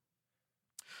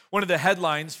One of the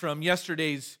headlines from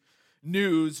yesterday's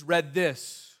news read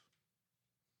this: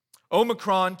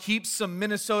 Omicron keeps some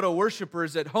Minnesota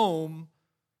worshipers at home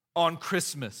on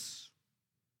Christmas.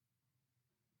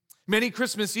 Many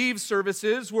Christmas Eve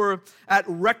services were at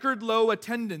record low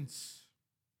attendance.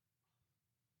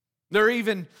 There are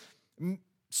even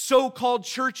so-called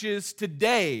churches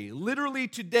today, literally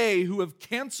today, who have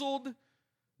canceled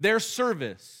their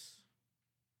service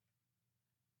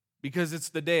because it's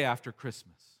the day after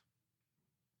Christmas.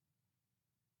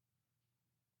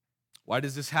 Why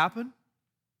does this happen?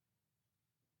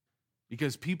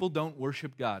 Because people don't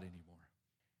worship God anymore.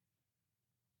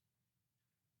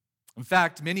 In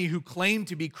fact, many who claim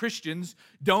to be Christians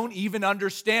don't even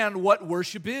understand what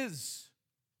worship is.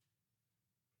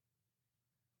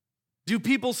 Do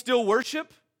people still worship?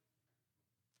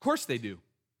 Of course they do.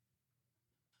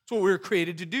 That's what we were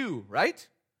created to do, right?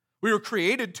 We were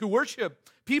created to worship.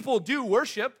 People do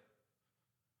worship.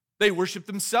 They worship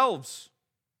themselves.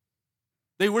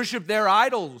 They worship their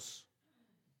idols.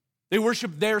 They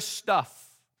worship their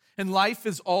stuff. And life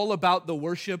is all about the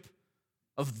worship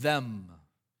of them.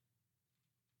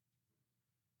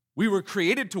 We were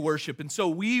created to worship, and so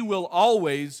we will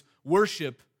always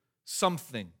worship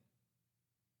something.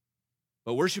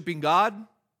 But worshiping God,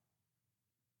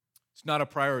 it's not a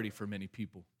priority for many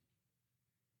people.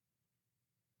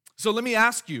 So let me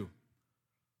ask you,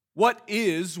 what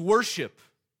is worship?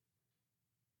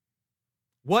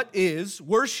 What is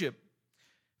worship?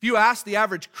 If you ask the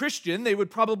average Christian, they would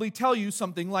probably tell you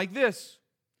something like this: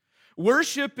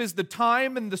 worship is the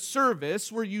time in the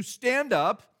service where you stand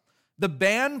up, the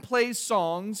band plays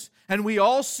songs, and we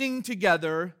all sing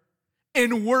together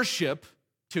in worship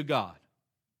to God.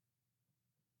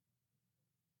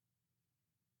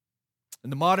 In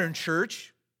the modern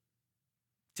church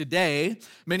today,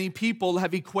 many people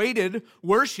have equated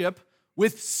worship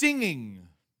with singing,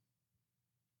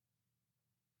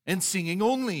 and singing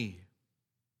only.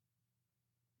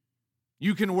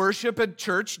 You can worship at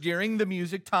church during the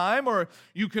music time, or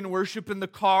you can worship in the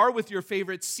car with your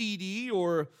favorite CD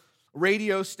or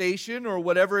radio station or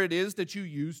whatever it is that you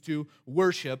use to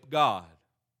worship God.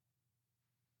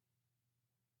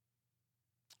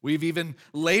 We've even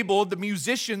labeled the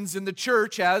musicians in the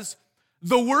church as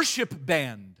the worship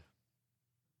band.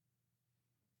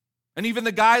 And even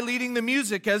the guy leading the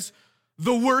music as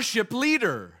the worship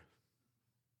leader.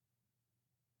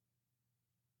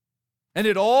 And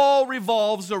it all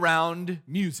revolves around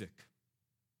music.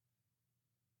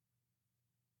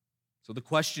 So the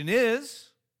question is,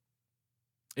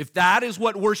 if that is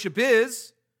what worship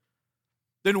is,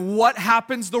 then what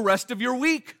happens the rest of your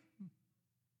week?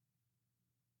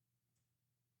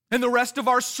 And the rest of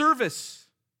our service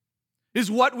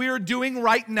is what we are doing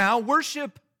right now,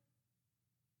 worship.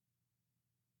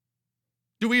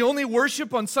 Do we only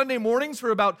worship on Sunday mornings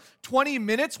for about 20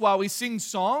 minutes while we sing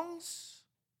songs?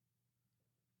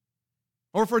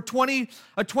 Or for a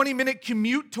 20-minute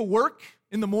commute to work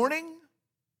in the morning?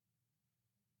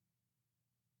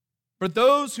 For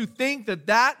those who think that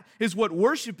that is what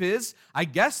worship is, I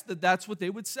guess that that's what they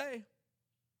would say.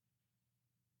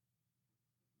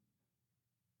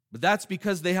 But that's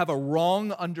because they have a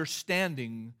wrong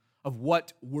understanding of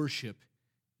what worship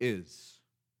is.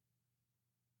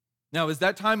 Now, is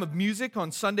that time of music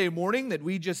on Sunday morning that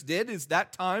we just did, is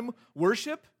that time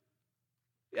worship?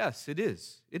 Yes, it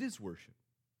is. It is worship.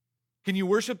 Can you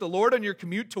worship the Lord on your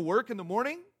commute to work in the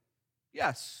morning?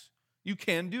 Yes, you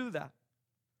can do that.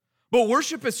 But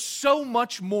worship is so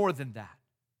much more than that.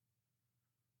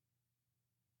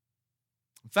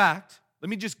 In fact, let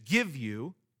me just give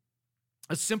you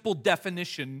a simple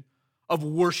definition of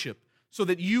worship so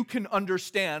that you can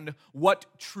understand what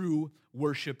true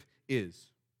worship is.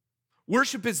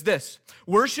 Worship is this.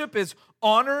 Worship is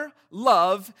honor,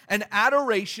 love, and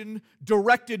adoration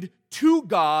directed to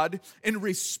God in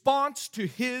response to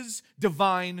His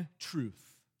divine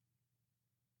truth.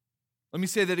 Let me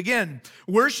say that again.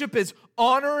 Worship is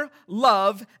honor,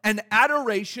 love, and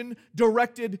adoration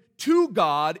directed to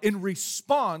God in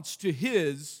response to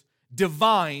His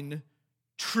divine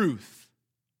truth.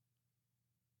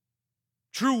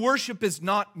 True worship is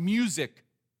not music.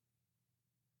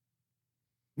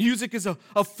 Music is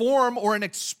a form or an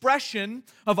expression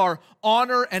of our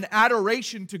honor and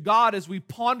adoration to God as we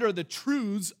ponder the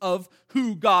truths of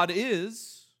who God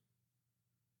is.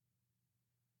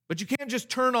 But you can't just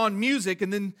turn on music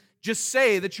and then just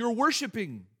say that you're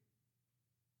worshiping.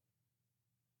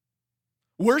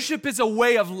 Worship is a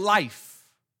way of life.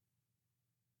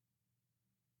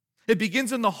 It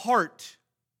begins in the heart.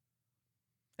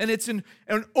 And it's an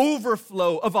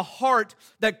overflow of a heart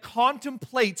that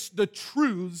contemplates the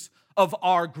truths of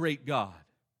our great God.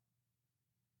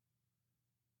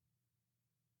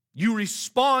 You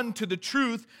respond to the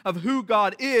truth of who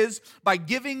God is by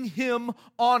giving him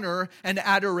honor and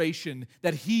adoration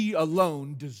that he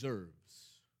alone deserves.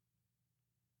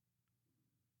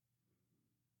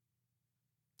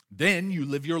 Then you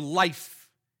live your life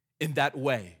in that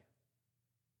way,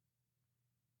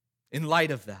 in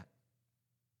light of that.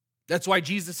 That's why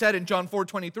Jesus said in John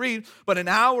 4:23, "But an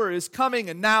hour is coming,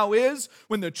 and now is,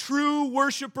 when the true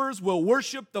worshipers will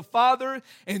worship the Father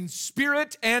in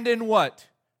spirit and in" what?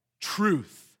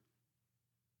 Truth.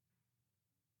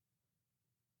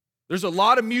 There's a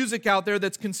lot of music out there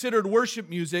that's considered worship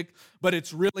music, but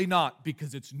it's really not,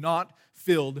 because it's not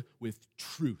filled with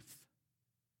truth.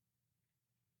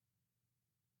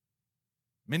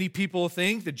 Many people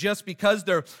think that just because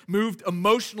they're moved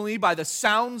emotionally by the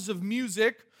sounds of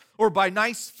music or by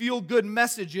nice feel-good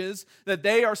messages, that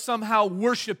they are somehow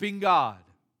worshiping God.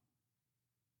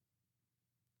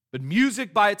 But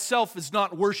music by itself is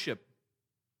not worship.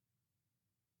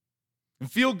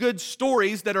 And feel-good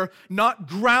stories that are not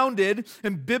grounded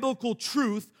in biblical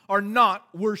truth are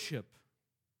not worship.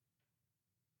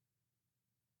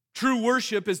 True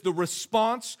worship is the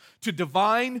response to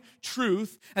divine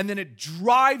truth, and then it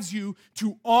drives you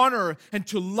to honor and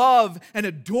to love and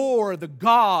adore the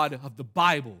God of the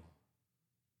Bible.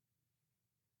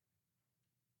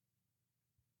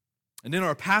 And in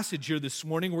our passage here this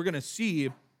morning, we're going to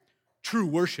see true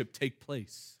worship take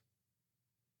place.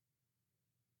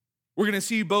 We're going to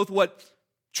see both what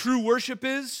true worship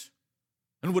is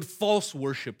and what false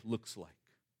worship looks like.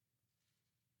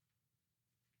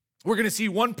 We're going to see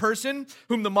one person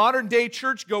whom the modern day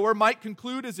churchgoer might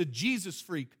conclude is a Jesus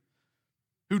freak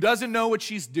who doesn't know what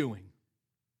she's doing.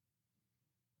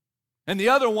 And the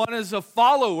other one is a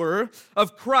follower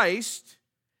of Christ,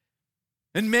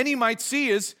 and many might see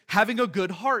as having a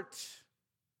good heart.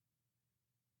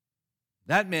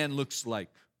 That man looks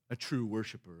like a true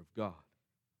worshiper of God.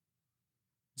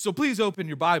 So please open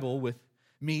your Bible with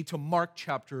me to Mark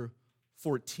chapter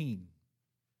 14.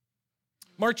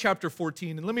 Mark chapter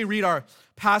 14, and let me read our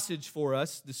passage for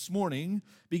us this morning,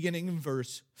 beginning in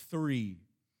verse 3.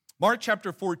 Mark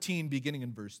chapter 14, beginning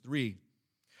in verse 3.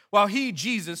 While he,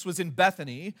 Jesus, was in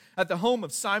Bethany at the home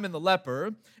of Simon the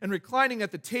leper, and reclining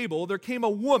at the table, there came a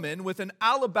woman with an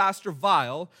alabaster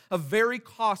vial of very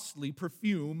costly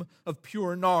perfume of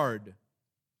pure nard.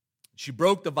 She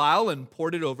broke the vial and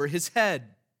poured it over his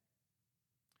head.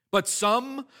 But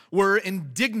some were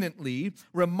indignantly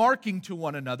remarking to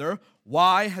one another,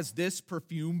 "Why has this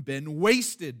perfume been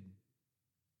wasted?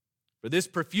 For this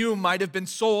perfume might have been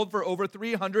sold for over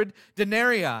 300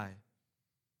 denarii,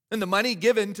 and the money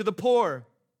given to the poor."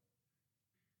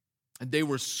 And they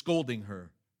were scolding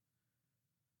her.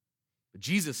 But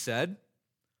Jesus said,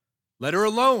 "Let her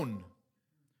alone.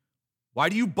 Why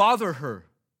do you bother her?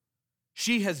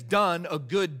 She has done a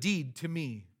good deed to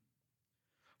me.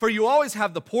 For you always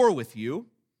have the poor with you,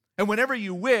 and whenever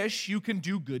you wish, you can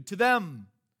do good to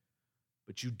them.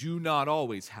 But you do not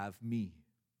always have me.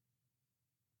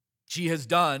 She has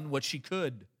done what she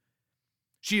could.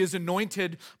 She has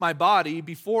anointed my body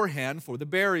beforehand for the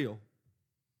burial.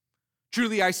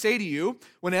 Truly I say to you,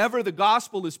 whenever the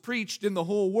gospel is preached in the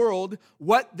whole world,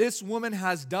 what this woman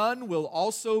has done will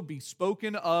also be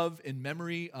spoken of in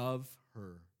memory of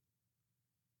her."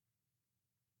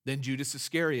 Then Judas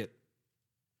Iscariot,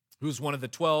 who was one of the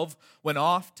 12, went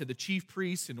off to the chief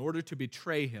priests in order to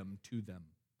betray him to them.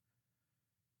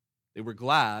 They were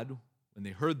glad when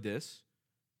they heard this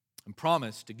and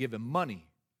promised to give him money.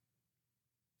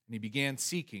 And he began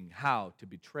seeking how to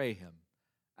betray him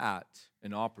at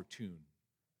an opportune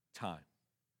time.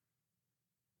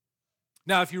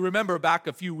 Now, if you remember back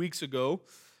a few weeks ago,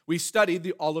 we studied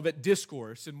the Olivet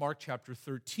Discourse in Mark chapter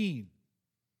 13.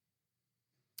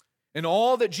 And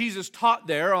all that Jesus taught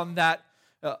there on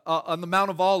the Mount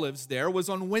of Olives there was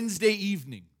on Wednesday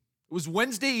evening. It was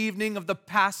Wednesday evening of the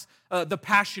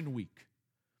Passion Week,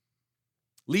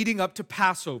 leading up to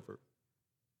Passover.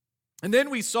 And then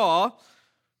we saw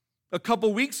a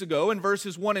couple weeks ago in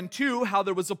verses 1 and 2 how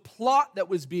there was a plot that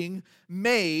was being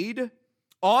made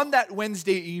on that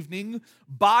Wednesday evening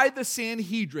by the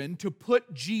Sanhedrin to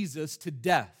put Jesus to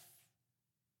death.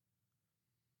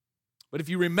 But if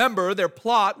you remember, their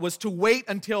plot was to wait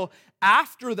until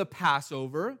after the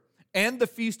Passover and the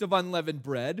Feast of Unleavened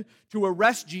Bread to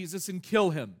arrest Jesus and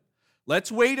kill him.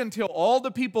 Let's wait until all the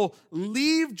people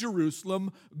leave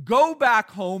Jerusalem, go back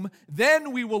home,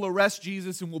 then we will arrest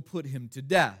Jesus and we'll put him to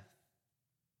death.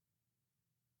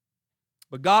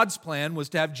 But God's plan was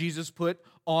to have Jesus put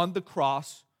on the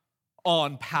cross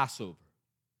on Passover.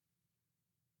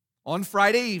 On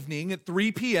Friday evening at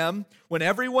 3 p.m., when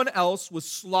everyone else was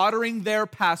slaughtering their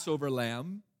Passover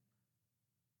lamb,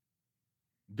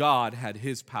 God had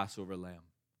his Passover lamb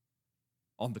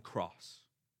on the cross.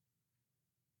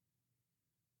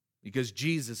 Because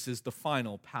Jesus is the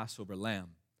final Passover lamb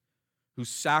whose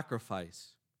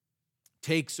sacrifice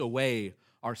takes away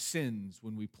our sins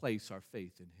when we place our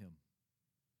faith in him.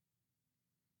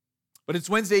 But it's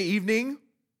Wednesday evening,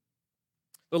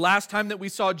 the last time that we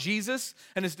saw Jesus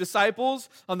and his disciples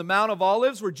on the Mount of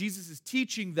Olives, where Jesus is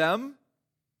teaching them.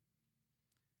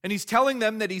 And he's telling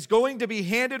them that he's going to be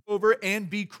handed over and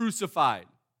be crucified.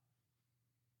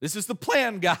 This is the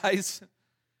plan, guys.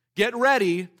 Get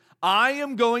ready. I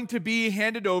am going to be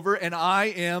handed over and I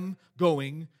am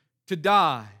going to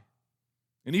die.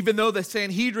 And even though the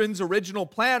Sanhedrin's original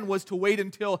plan was to wait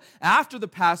until after the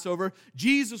Passover,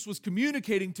 Jesus was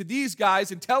communicating to these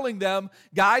guys and telling them,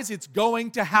 guys, it's going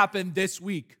to happen this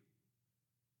week.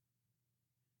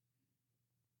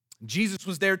 Jesus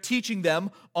was there teaching them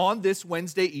on this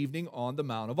Wednesday evening on the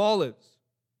Mount of Olives.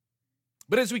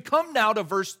 But as we come now to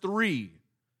verse 3,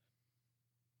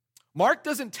 Mark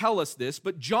doesn't tell us this,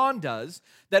 but John does,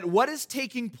 that what is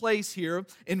taking place here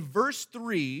in verse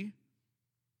 3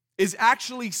 is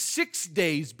actually 6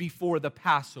 days before the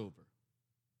Passover.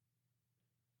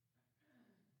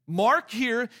 Mark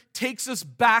here takes us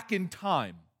back in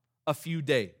time a few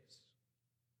days.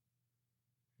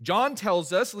 John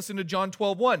tells us, listen to John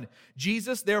 12:1.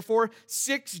 Jesus, therefore,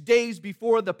 6 days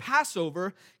before the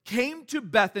Passover, came to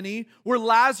Bethany where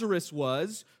Lazarus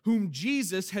was, whom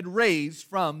Jesus had raised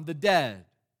from the dead.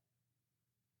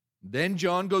 Then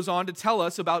John goes on to tell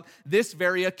us about this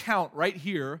very account right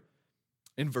here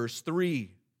in verse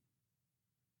 3.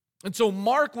 And so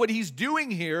Mark, what he's doing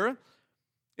here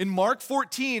in Mark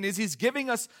 14 is he's giving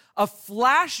us a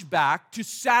flashback to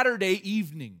Saturday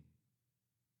evening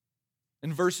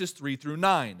in verses 3 through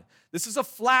 9. This is a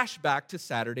flashback to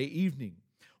Saturday evening.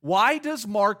 Why does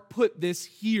Mark put this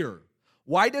here?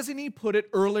 Why doesn't he put it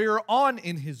earlier on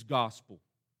in his gospel?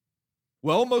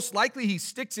 Well, most likely he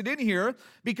sticks it in here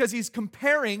because he's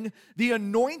comparing the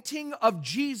anointing of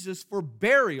Jesus for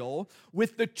burial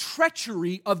with the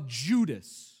treachery of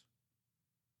Judas.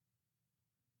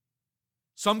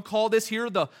 Some call this here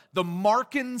the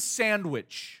Markan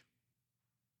sandwich.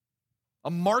 A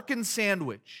Markan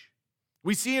sandwich.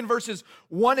 We see in verses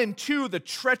 1 and 2 the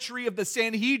treachery of the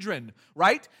Sanhedrin,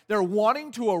 right? They're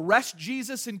wanting to arrest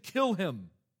Jesus and kill him.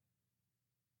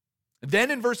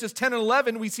 Then in verses 10 and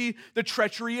 11, we see the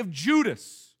treachery of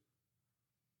Judas.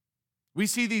 We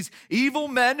see these evil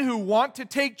men who want to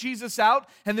take Jesus out,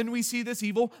 and then we see this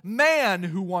evil man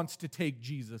who wants to take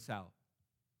Jesus out.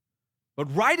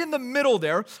 But right in the middle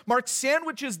there, Mark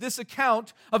sandwiches this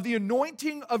account of the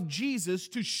anointing of Jesus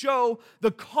to show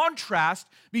the contrast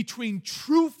between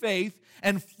true faith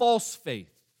and false faith.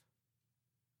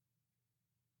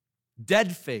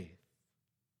 Dead faith.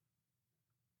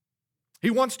 He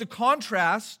wants to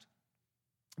contrast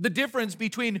the difference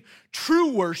between true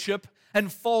worship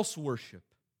and false worship.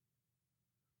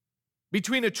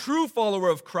 Between a true follower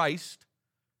of Christ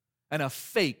and a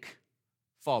fake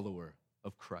follower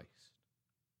of Christ.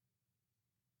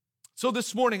 So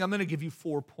this morning, I'm going to give you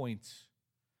 4 points.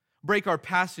 Break our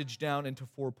passage down into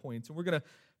 4 points. And we're going to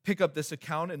pick up this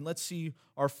account, and let's see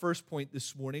our first point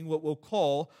this morning, what we'll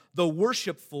call the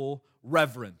worshipful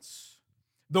reverence.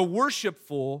 The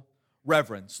worshipful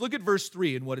reverence. Look at verse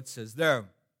 3 and what it says there.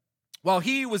 While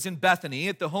he was in Bethany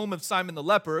at the home of Simon the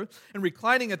leper and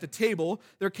reclining at the table,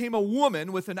 there came a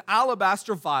woman with an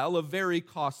alabaster vial of very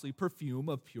costly perfume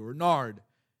of pure nard.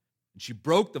 And she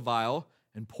broke the vial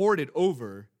and poured it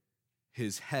over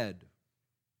his head.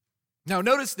 Now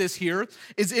notice this here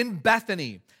is in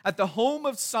Bethany, at the home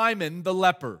of Simon the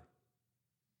leper.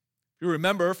 If you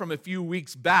remember from a few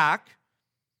weeks back,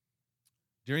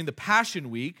 during the Passion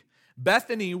Week,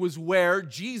 Bethany was where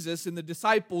Jesus and the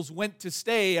disciples went to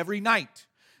stay every night.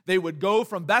 They would go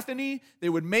from Bethany, they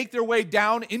would make their way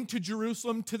down into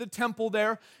Jerusalem to the temple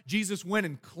there. Jesus went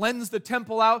and cleansed the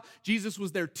temple out. Jesus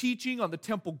was there teaching on the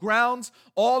temple grounds,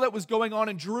 all that was going on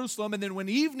in Jerusalem. And then when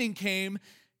evening came,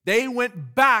 they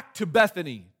went back to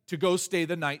Bethany to go stay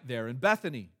the night there in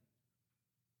Bethany.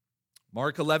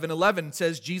 Mark 11:11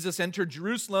 says, Jesus entered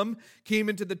Jerusalem, came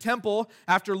into the temple.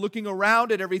 After looking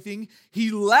around at everything,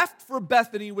 he left for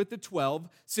Bethany with the 12,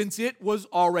 since it was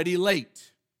already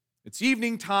late. It's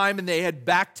evening time, and they head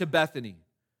back to Bethany.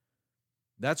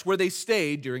 That's where they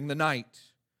stayed during the night.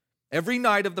 Every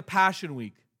night of the Passion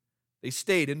Week, they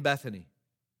stayed in Bethany.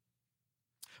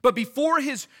 But before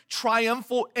his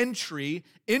triumphal entry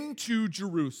into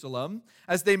Jerusalem,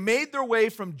 as they made their way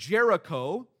from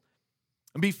Jericho,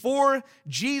 and before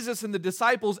Jesus and the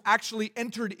disciples actually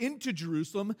entered into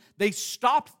Jerusalem, they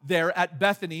stopped there at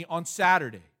Bethany on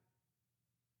Saturday.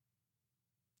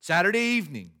 Saturday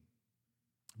evening,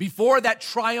 before that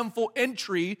triumphal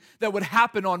entry that would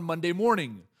happen on Monday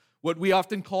morning, what we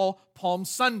often call Palm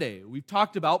Sunday. We've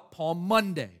talked about Palm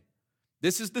Monday.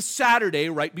 This is the Saturday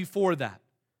right before that,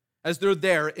 as they're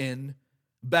there in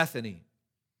Bethany.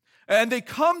 And they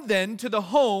come then to the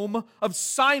home of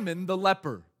Simon the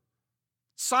leper.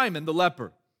 Simon the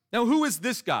leper. Now, who is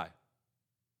this guy?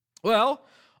 Well,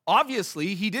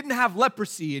 obviously, he didn't have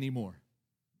leprosy anymore.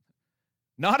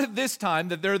 Not at this time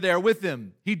that they're there with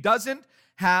him. He doesn't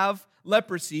have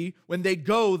leprosy when they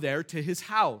go there to his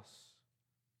house.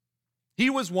 He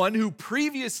was one who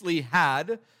previously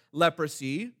had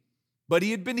leprosy, but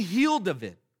he had been healed of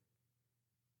it,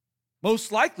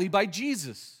 most likely by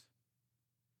Jesus.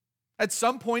 At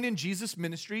some point in Jesus'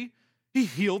 ministry, he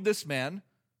healed this man,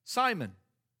 Simon.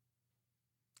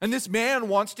 And this man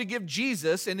wants to give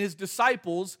Jesus and his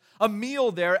disciples a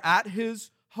meal there at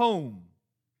his home.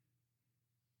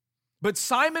 But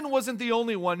Simon wasn't the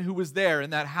only one who was there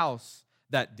in that house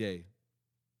that day.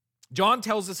 John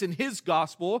tells us in his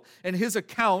gospel and his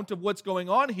account of what's going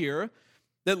on here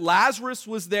that Lazarus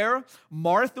was there,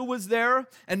 Martha was there,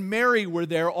 and Mary were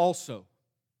there also,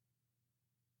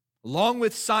 along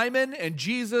with Simon and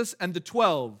Jesus and the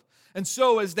 12. And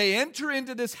so as they enter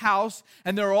into this house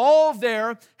and they're all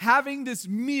there having this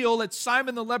meal at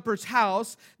Simon the leper's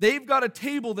house, they've got a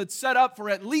table that's set up for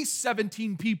at least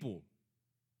 17 people.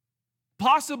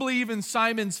 Possibly even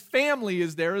Simon's family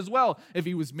is there as well. If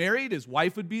he was married, his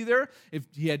wife would be there. If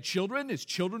he had children, his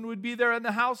children would be there in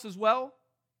the house as well.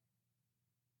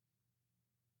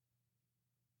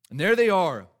 And there they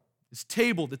are, this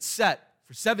table that's set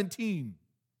for 17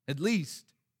 at least.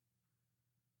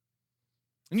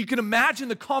 And you can imagine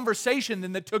the conversation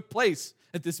then that took place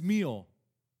at this meal.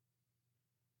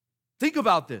 Think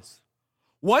about this.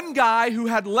 One guy who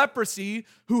had leprosy,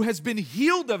 who has been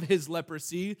healed of his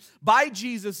leprosy by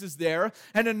Jesus, is there,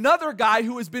 and another guy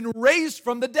who has been raised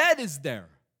from the dead is there.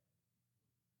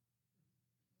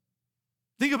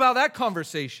 Think about that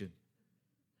conversation.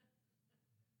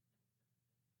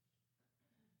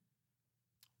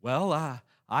 Well,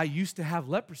 I used to have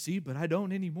leprosy, but I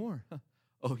don't anymore.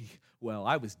 Oh, well,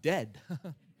 I was dead.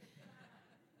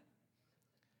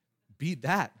 Beat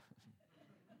that.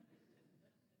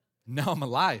 Now I'm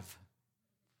alive.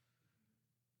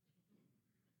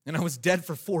 And I was dead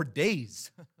for 4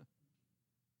 days.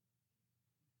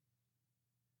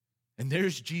 And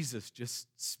there's Jesus just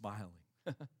smiling.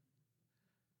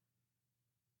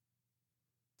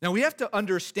 Now we have to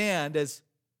understand, as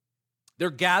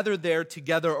they're gathered there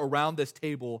together around this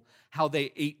table, how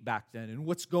they ate back then and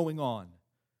what's going on.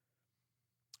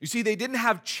 You see, they didn't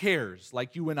have chairs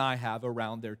like you and I have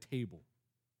around their table.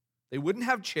 They wouldn't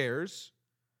have chairs.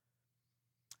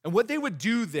 And what they would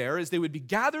do there is they would be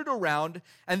gathered around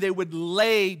and they would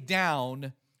lay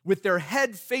down with their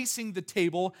head facing the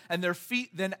table and their feet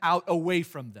then out away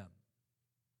from them.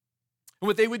 And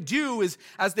what they would do is,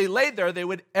 as they laid there,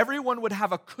 everyone would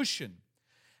have a cushion.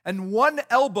 And one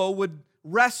elbow would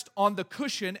rest on the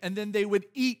cushion, and then they would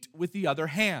eat with the other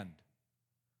hand.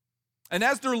 And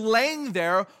as they're laying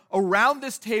there around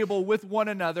this table with one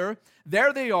another,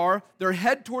 there they are, their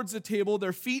head towards the table,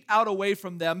 their feet out away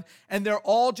from them, and they're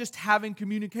all just having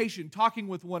communication, talking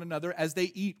with one another as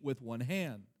they eat with one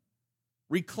hand,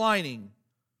 reclining,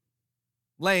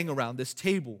 laying around this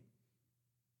table.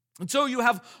 And so you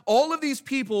have all of these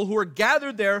people who are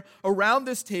gathered there around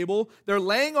this table. They're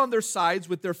laying on their sides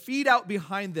with their feet out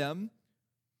behind them.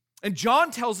 And John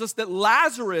tells us that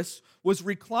Lazarus was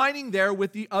reclining there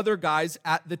with the other guys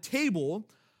at the table,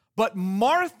 but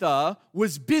Martha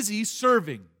was busy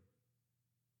serving.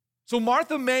 So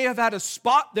Martha may have had a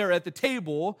spot there at the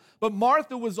table, but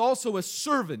Martha was also a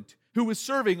servant who was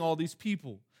serving all these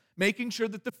people, making sure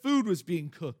that the food was being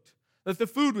cooked, that the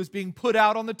food was being put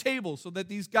out on the table so that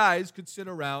these guys could sit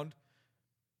around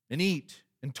and eat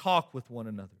and talk with one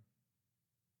another.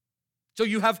 So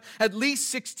you have at least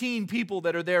 16 people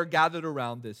that are there gathered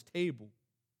around this table.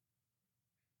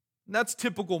 And that's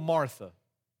typical Martha.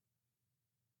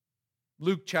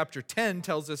 Luke chapter 10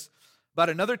 tells us about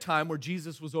another time where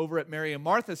Jesus was over at Mary and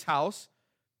Martha's house.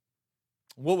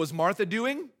 What was Martha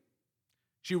doing?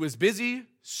 She was busy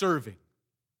serving.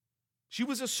 She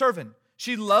was a servant.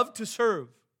 She loved to serve.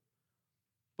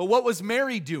 But what was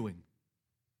Mary doing?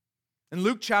 In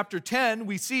Luke chapter 10,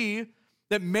 we see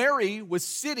that Mary was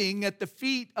sitting at the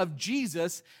feet of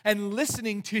Jesus and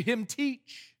listening to him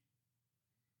teach.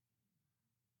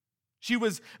 She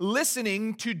was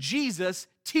listening to Jesus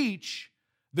teach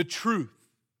the truth.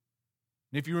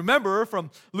 And if you remember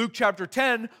from Luke chapter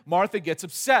 10, Martha gets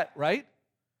upset, right?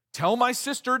 Tell my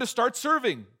sister to start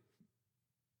serving.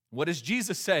 What does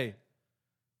Jesus say?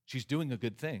 She's doing a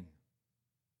good thing.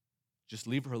 Just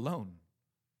leave her alone.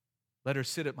 Let her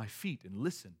sit at my feet and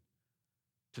listen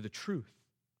to the truth.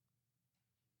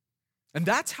 And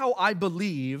that's how I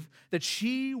believe that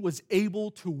she was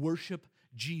able to worship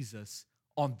Jesus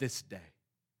on this day.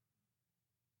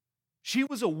 She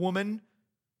was a woman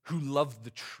who loved the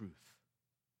truth.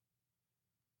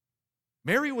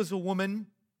 Mary was a woman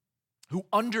who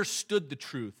understood the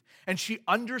truth, and she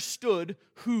understood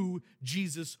who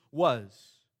Jesus was.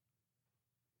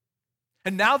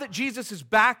 And now that Jesus is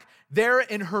back there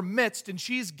in her midst, and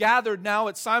she's gathered now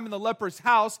at Simon the leper's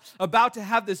house, about to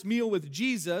have this meal with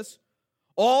Jesus,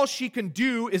 all she can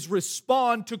do is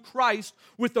respond to Christ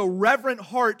with a reverent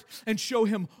heart and show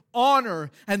him honor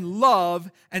and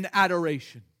love and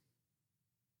adoration.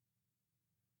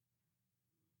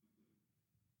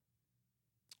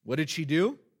 What did she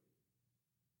do?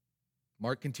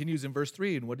 Mark continues in verse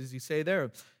 3, and what does he say there?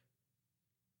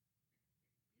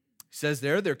 He says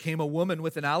there came a woman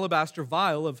with an alabaster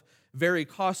vial of very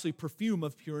costly perfume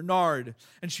of pure nard,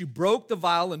 and she broke the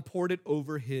vial and poured it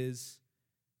over his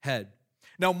head.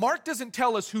 Now, Mark doesn't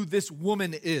tell us who this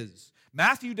woman is.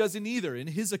 Matthew doesn't either in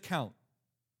his account.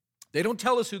 They don't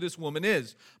tell us who this woman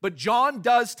is. But John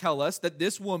does tell us that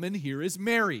this woman here is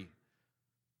Mary.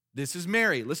 This is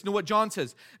Mary. Listen to what John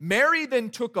says. Mary then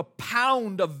took a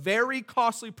pound of very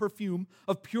costly perfume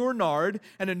of pure nard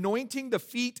and anointing the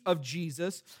feet of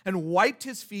Jesus and wiped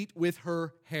his feet with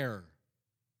her hair.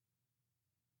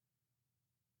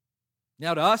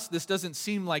 Now to us, this doesn't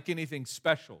seem like anything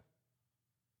special.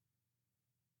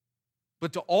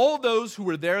 But to all those who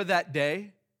were there that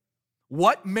day,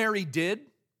 what Mary did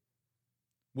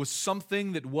was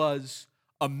something that was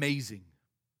amazing.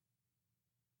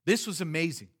 This was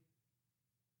amazing.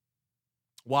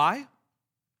 Why?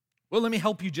 Well, let me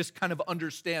help you just kind of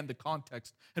understand the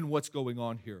context and what's going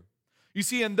on here. You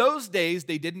see, in those days,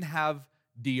 they didn't have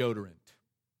deodorant.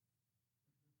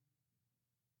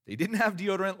 They didn't have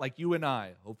deodorant like you and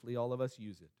I. Hopefully all of us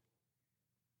use it.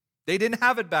 They didn't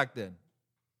have it back then.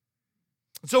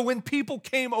 So when people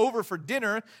came over for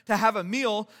dinner to have a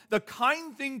meal, the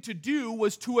kind thing to do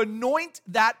was to anoint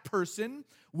that person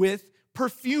with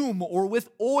perfume or with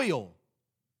oil.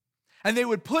 And they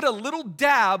would put a little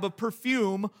dab of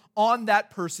perfume on that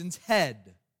person's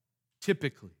head,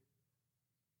 typically.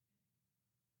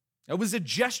 It was a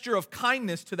gesture of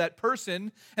kindness to that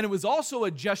person, and it was also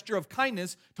a gesture of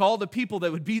kindness to all the people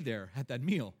that would be there at that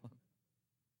meal.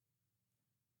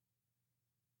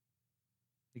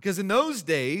 Because in those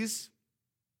days,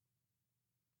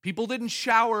 people didn't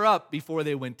shower up before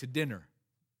they went to dinner.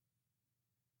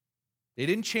 They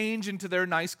didn't change into their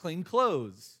nice, clean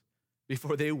clothes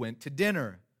before they went to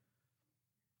dinner.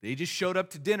 They just showed up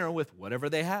to dinner with whatever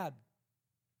they had.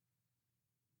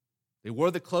 They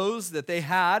wore the clothes that they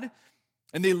had,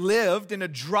 and they lived in a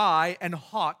dry and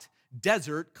hot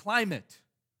desert climate.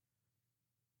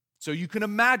 So you can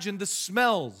imagine the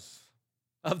smells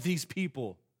of these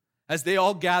people as they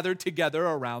all gathered together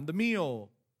around the meal.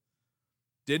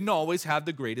 Didn't always have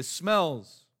the greatest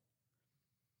smells.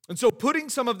 And so putting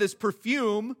some of this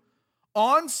perfume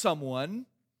on someone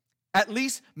at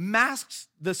least masks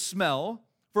the smell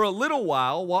for a little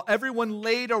while everyone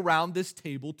laid around this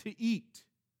table to eat.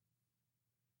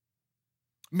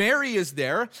 Mary is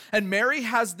there, and Mary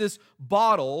has this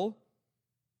bottle,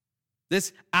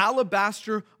 this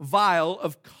alabaster vial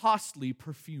of costly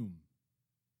perfume.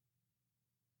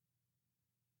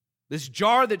 This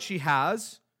jar that she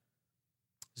has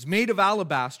is made of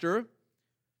alabaster,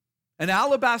 and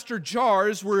alabaster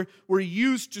jars were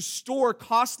used to store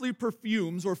costly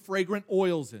perfumes or fragrant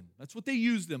oils in. That's what they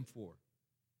used them for.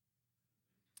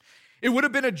 It would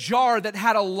have been a jar that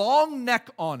had a long neck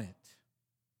on it.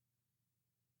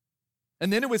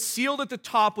 And then it was sealed at the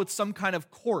top with some kind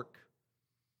of cork.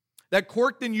 That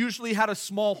cork then usually had a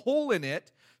small hole in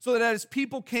it so that as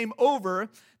people came over,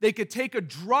 they could take a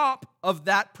drop of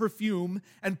that perfume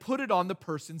and put it on the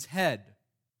person's head.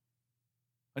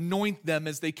 Anoint them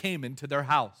as they came into their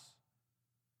house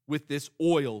with this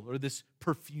oil or this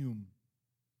perfume.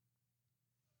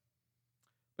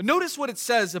 But notice what it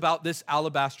says about this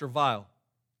alabaster vial.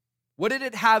 What did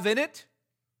it have in it?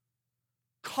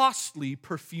 Costly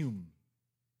perfume.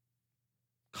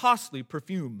 Costly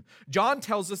perfume. John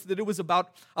tells us that it was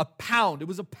about a pound. It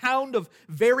was a pound of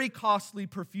very costly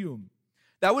perfume.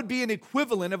 That would be an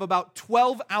equivalent of about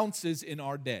 12 ounces in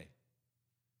our day.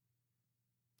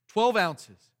 12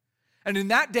 ounces. And in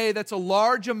that day, that's a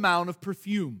large amount of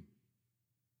perfume.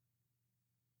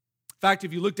 In fact,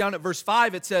 if you look down at verse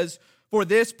 5, it says, "For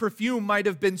this perfume might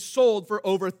have been sold for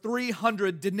over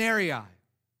 300 denarii.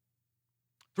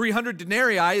 300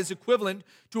 denarii is equivalent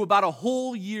to about a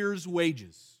whole year's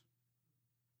wages.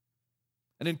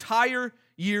 An entire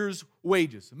year's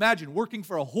wages. Imagine working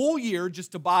for a whole year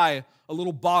just to buy a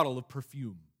little bottle of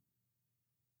perfume.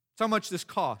 That's how much this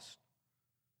cost.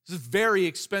 This is very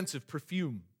expensive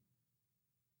perfume.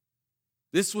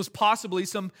 This was possibly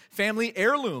some family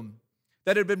heirloom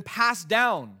that had been passed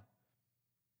down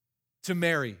to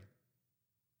Mary.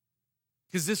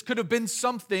 Because this could have been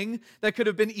something that could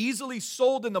have been easily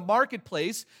sold in the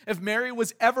marketplace if Mary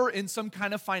was ever in some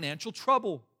kind of financial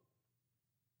trouble.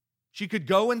 She could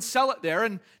go and sell it there,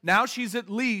 and now she's at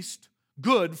least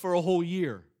good for a whole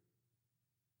year.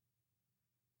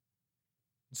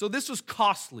 So this was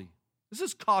costly. This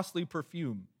is costly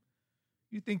perfume.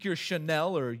 You think your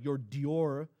Chanel or your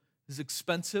Dior is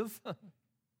expensive?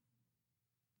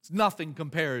 It's nothing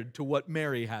compared to what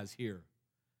Mary has here.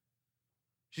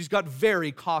 She's got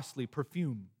very costly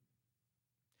perfume.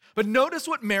 But notice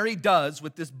what Mary does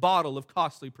with this bottle of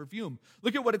costly perfume.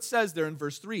 Look at what it says there in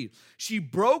verse 3. She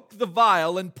broke the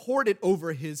vial and poured it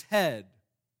over his head.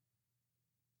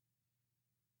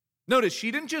 Notice,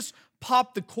 she didn't just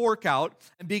pop the cork out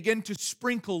and begin to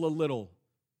sprinkle a little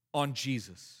on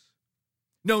Jesus.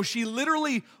 No, she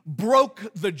literally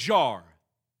broke the jar.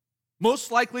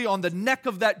 Most likely on the neck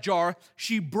of that jar,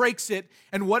 she breaks it.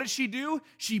 And what does she do?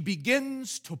 She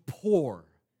begins to pour.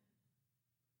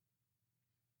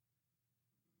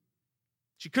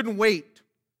 She couldn't wait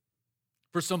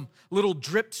for some little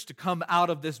drips to come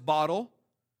out of this bottle.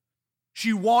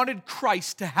 She wanted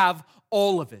Christ to have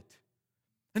all of it.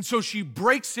 And so she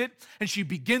breaks it and she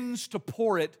begins to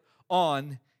pour it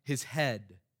on his head.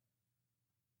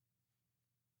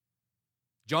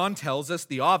 John tells us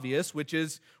the obvious, which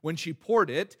is when she poured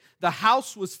it, the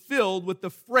house was filled with the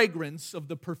fragrance of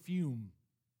the perfume.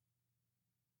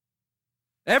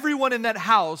 Everyone in that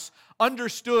house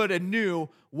understood and knew,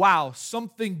 wow,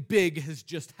 something big has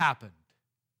just happened.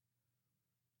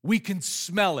 We can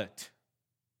smell it.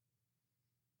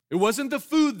 It wasn't the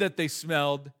food that they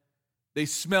smelled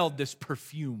this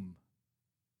perfume.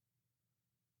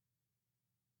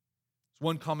 As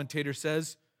one commentator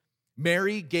says,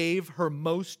 Mary gave her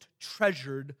most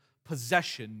treasured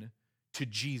possession to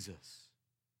Jesus.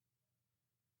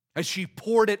 As she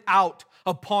poured it out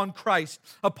upon Christ,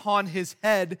 upon his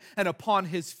head and upon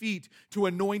his feet to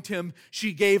anoint him,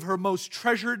 she gave her most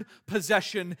treasured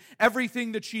possession.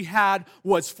 Everything that she had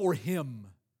was for him.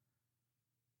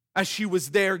 As she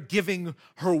was there giving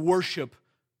her worship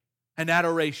and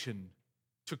adoration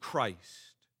to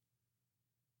Christ.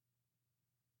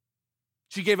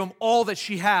 She gave him all that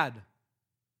she had.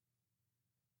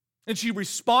 And she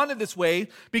responded this way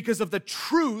because of the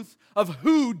truth of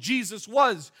who Jesus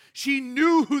was. She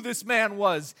knew who this man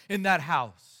was in that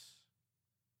house.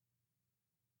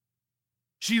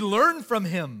 She learned from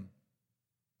him.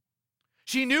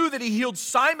 She knew that he healed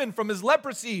Simon from his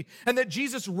leprosy and that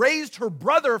Jesus raised her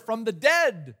brother from the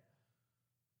dead.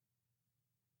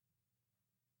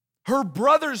 Her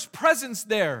brother's presence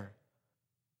there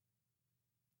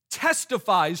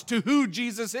testifies to who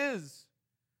Jesus is.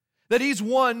 That he's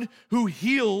one who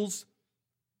heals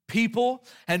people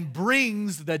and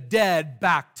brings the dead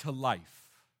back to life.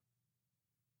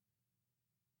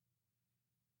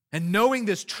 And knowing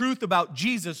this truth about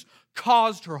Jesus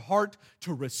caused her heart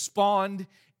to respond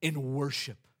in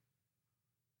worship.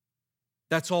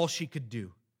 That's all she could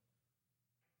do.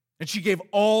 And she gave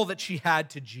all that she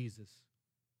had to Jesus.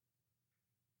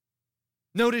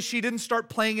 Notice she didn't start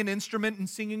playing an instrument and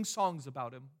singing songs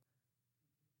about him.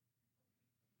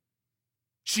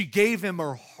 She gave him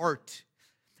her heart,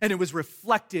 and it was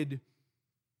reflected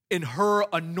in her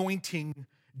anointing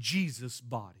Jesus'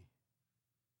 body.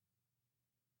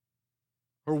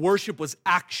 Her worship was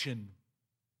action.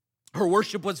 Her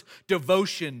worship was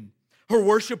devotion. Her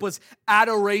worship was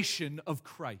adoration of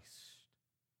Christ.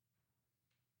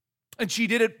 And she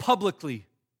did it publicly.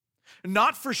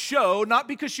 Not for show, not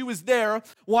because she was there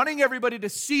wanting everybody to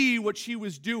see what she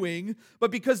was doing,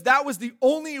 but because that was the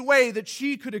only way that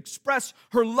she could express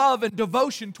her love and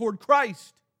devotion toward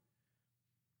Christ.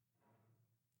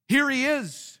 Here he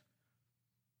is.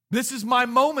 This is my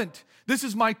moment. This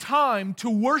is my time to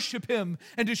worship him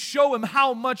and to show him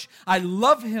how much I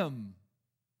love him.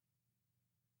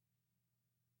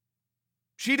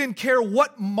 She didn't care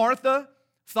what Martha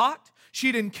thought.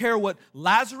 She didn't care what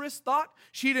Lazarus thought.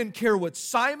 She didn't care what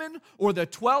Simon or the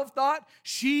 12 thought.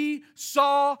 She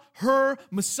saw her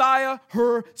Messiah,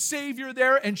 her Savior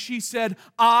there, and she said,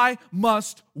 I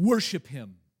must worship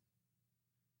him.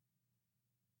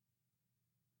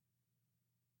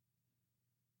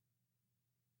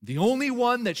 The only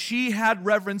one that she had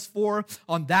reverence for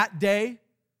on that day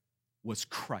was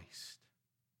Christ.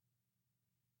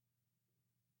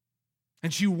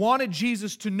 And she wanted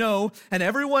Jesus to know, and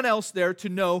everyone else there to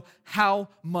know, how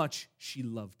much she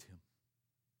loved him.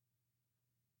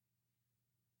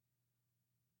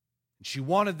 And she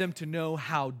wanted them to know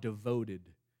how devoted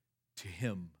to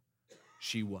him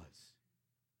she was.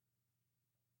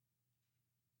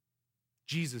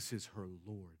 Jesus is her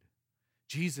Lord.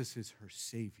 Jesus is her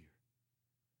Savior.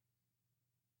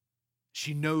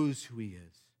 She knows who he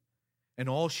is. And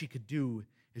all she could do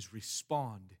is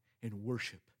respond in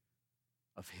worship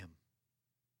of him.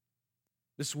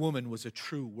 This woman was a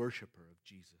true worshiper of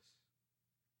Jesus.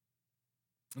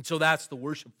 And so that's the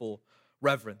worshipful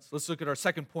reverence. Let's look at our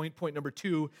second point, point number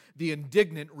 2, the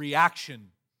indignant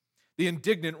reaction. The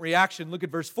indignant reaction. Look at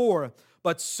verse 4.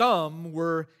 But some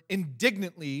were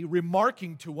indignantly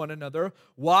remarking to one another,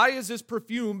 "Why has this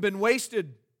perfume been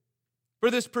wasted? For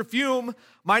this perfume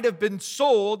might have been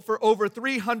sold for over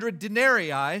 300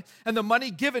 denarii and the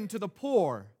money given to the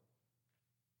poor."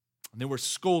 And they were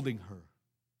scolding her.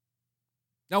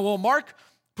 Now, while Mark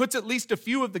puts at least a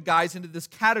few of the guys into this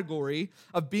category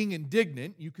of being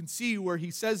indignant, you can see where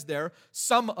he says there,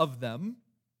 some of them,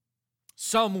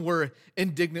 some were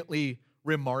indignantly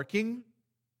remarking.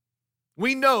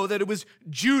 We know that it was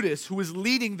Judas who was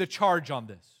leading the charge on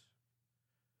this.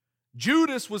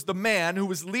 Judas was the man who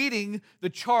was leading the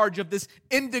charge of this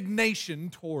indignation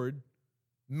toward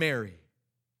Mary.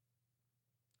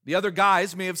 The other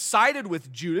guys may have sided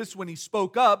with Judas when he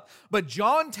spoke up, but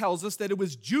John tells us that it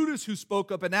was Judas who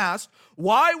spoke up and asked,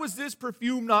 "Why was this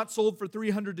perfume not sold for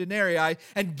 300 denarii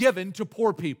and given to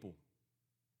poor people?"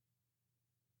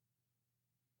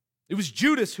 It was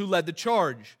Judas who led the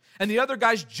charge, and the other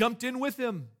guys jumped in with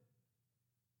him.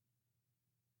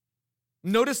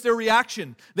 Notice their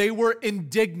reaction. They were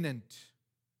indignant.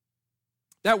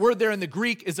 That word there in the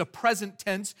Greek is a present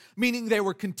tense, meaning they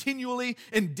were continually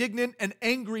indignant and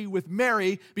angry with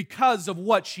Mary because of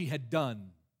what she had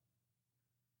done.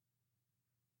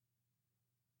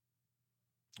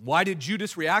 Why did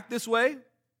Judas react this way?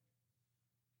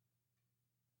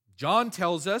 John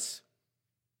tells us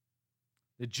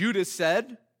that Judas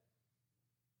said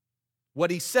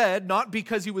what he said, not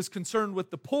because he was concerned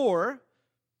with the poor,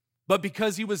 but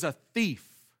because he was a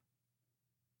thief.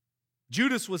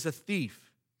 Judas was a thief.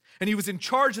 And he was in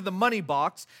charge of the money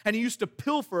box, and he used to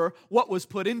pilfer what was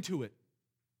put into it.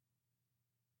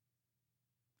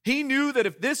 He knew that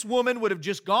if this woman would have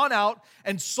just gone out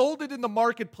and sold it in the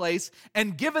marketplace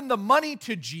and given the money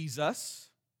to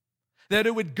Jesus, that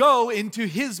it would go into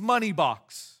his money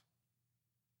box.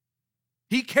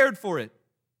 He cared for it.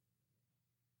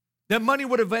 That money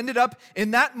would have ended up in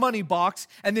that money box,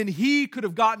 and then he could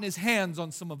have gotten his hands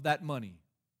on some of that money.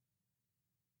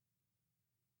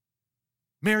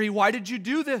 Mary, why did you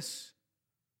do this?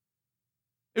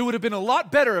 It would have been a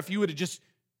lot better if you would have just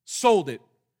sold it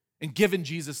and given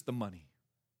Jesus the money.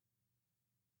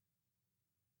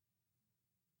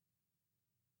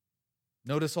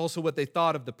 Notice also what they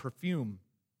thought of the perfume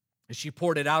as she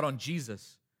poured it out on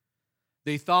Jesus.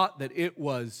 They thought that it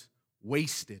was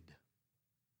wasted.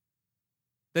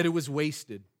 That it was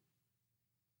wasted.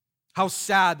 How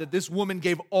sad that this woman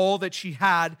gave all that she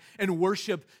had in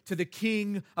worship to the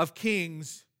King of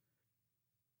Kings.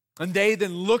 And they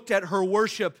then looked at her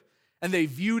worship and they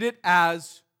viewed it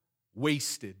as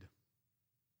wasted.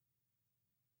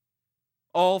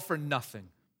 All for nothing.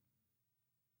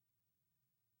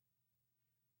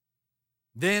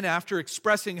 Then, after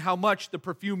expressing how much the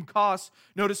perfume costs,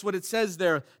 notice what it says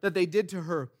there that they did to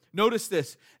her. Notice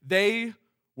this. They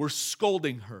were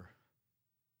scolding her.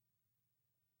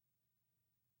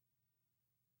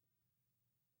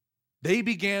 They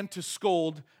began to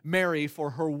scold Mary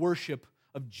for her worship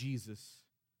of Jesus.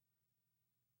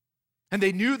 And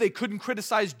they knew they couldn't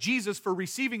criticize Jesus for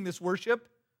receiving this worship,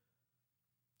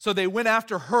 so they went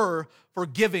after her for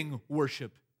giving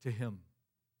worship to him.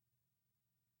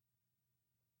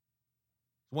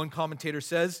 One commentator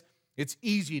says, it's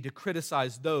easy to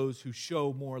criticize those who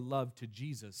show more love to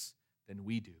Jesus than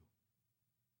we do.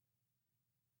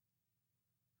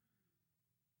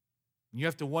 You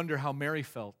have to wonder how Mary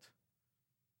felt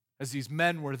as these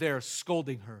men were there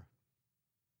scolding her,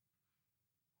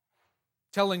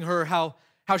 telling her how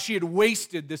she had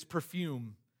wasted this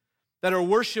perfume, that her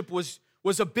worship was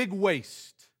a big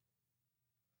waste.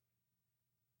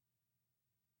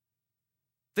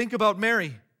 Think about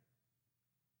Mary.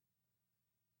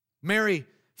 Mary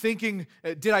thinking,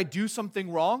 did I do something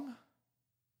wrong?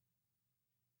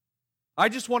 I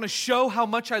just want to show how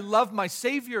much I love my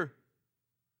Savior.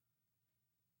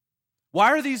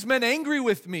 Why are these men angry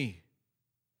with me?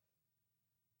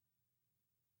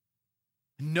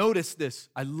 Notice this.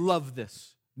 I love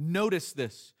this. Notice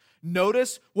this.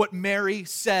 Notice what Mary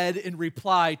said in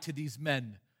reply to these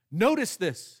men. Notice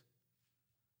this.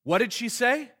 What did she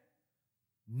say?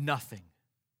 Nothing.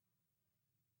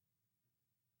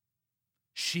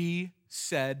 She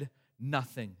said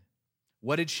nothing.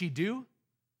 What did she do?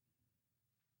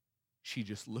 She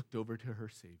just looked over to her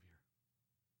Savior.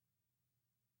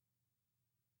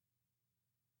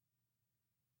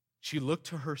 She looked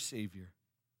to her Savior,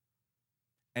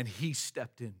 and he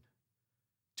stepped in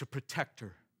to protect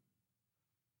her,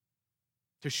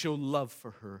 to show love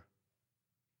for her,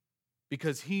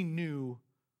 because he knew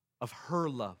of her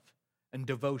love and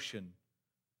devotion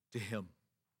to him.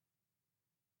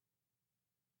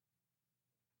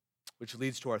 Which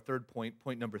leads to our third point,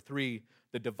 point number 3,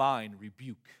 the divine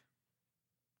rebuke.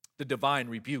 The divine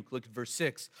rebuke. Look at verse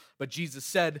 6. But Jesus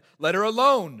said, "Let her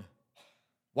alone.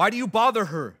 Why do you bother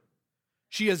her?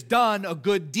 She has done a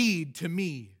good deed to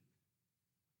me."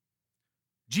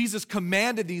 Jesus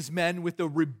commanded these men with a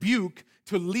rebuke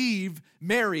to leave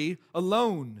Mary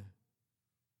alone.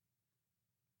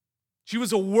 She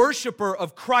was a worshiper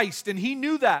of Christ, and he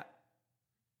knew that.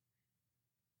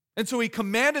 And so he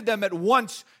commanded them at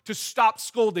once to stop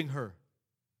scolding her.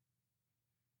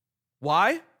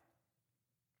 Why?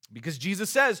 Because Jesus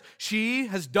says, she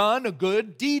has done a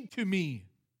good deed to me.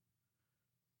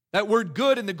 That word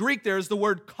good in the Greek there is the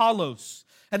word kalos,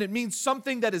 and it means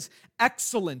something that is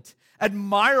excellent,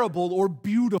 admirable, or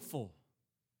beautiful.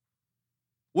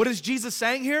 What is Jesus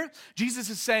saying here? Jesus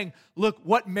is saying, look,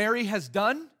 what Mary has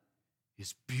done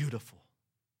is beautiful.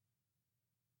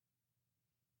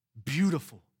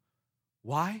 Beautiful.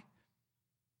 Why?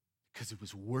 Because it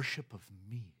was worship of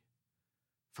me.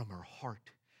 From her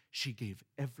heart, she gave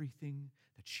everything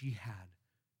that she had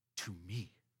to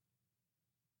me.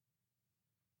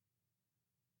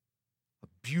 A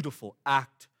beautiful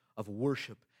act of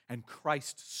worship, and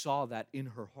Christ saw that in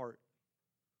her heart.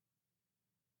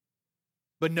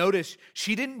 But notice,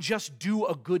 she didn't just do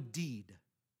a good deed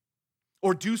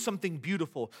or do something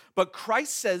beautiful, but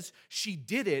Christ says she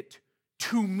did it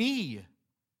to me.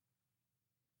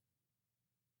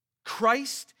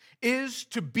 Christ is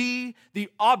to be the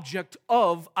object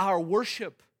of our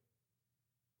worship.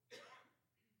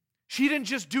 She didn't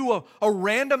just do a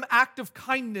random act of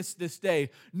kindness this day.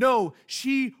 No,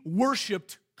 she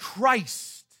worshiped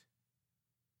Christ.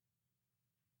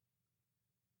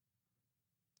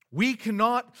 We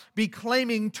cannot be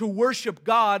claiming to worship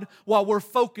God while we're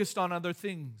focused on other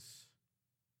things.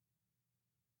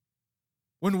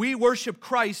 When we worship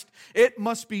Christ, it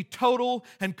must be total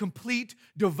and complete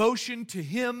devotion to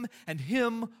Him and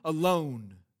Him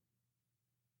alone.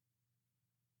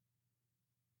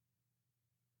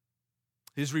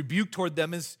 His rebuke toward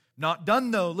them is not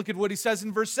done, though. Look at what he says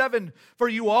in verse 7. For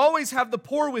you always have the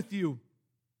poor with you.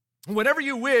 Whenever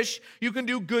you wish, you can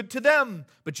do good to them,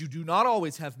 but you do not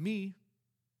always have me.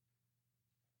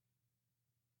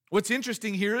 What's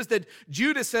interesting here is that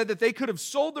Judas said that they could have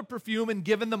sold the perfume and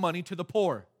given the money to the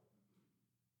poor.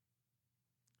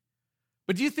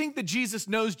 But do you think that Jesus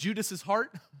knows Judas's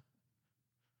heart? Of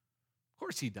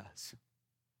course he does.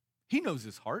 He knows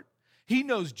his heart. He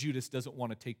knows Judas doesn't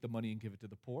want to take the money and give it to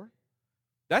the poor.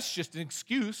 That's just an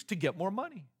excuse to get more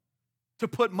money, to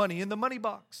put money in the money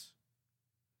box.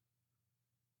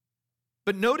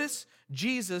 But notice,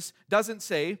 Jesus doesn't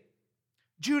say,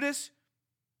 Judas,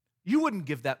 you wouldn't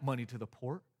give that money to the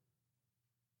poor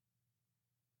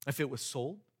if it was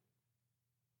sold.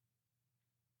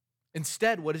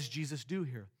 Instead, what does Jesus do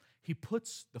here? He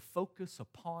puts the focus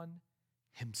upon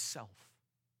himself.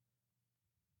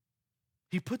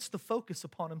 He puts the focus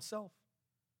upon himself.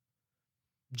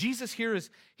 Jesus here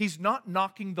he's not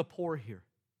knocking the poor here.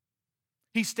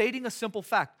 He's stating a simple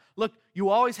fact. Look, you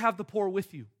always have the poor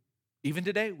with you. Even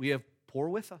today, we have poor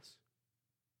with us.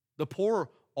 The poor are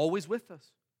always with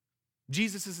us.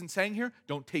 Jesus isn't saying here,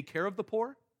 don't take care of the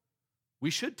poor.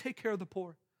 We should take care of the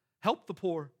poor. Help the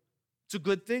poor. It's a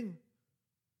good thing.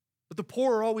 But the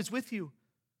poor are always with you.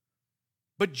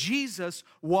 But Jesus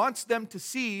wants them to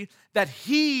see that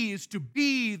He is to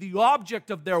be the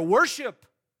object of their worship.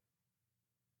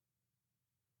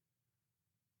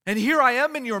 And here I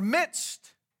am in your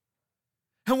midst.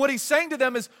 And what He's saying to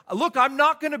them is, look, I'm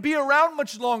not going to be around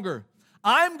much longer.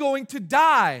 I'm going to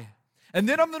die. And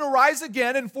then I'm going to rise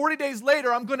again, and 40 days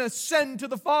later, I'm going to ascend to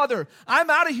the Father. I'm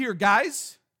out of here,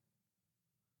 guys.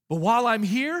 But while I'm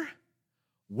here,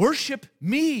 worship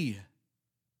me.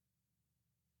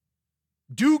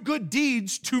 Do good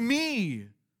deeds to me.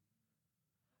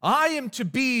 I am to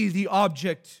be the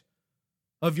object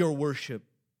of your worship.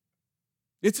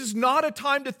 This is not a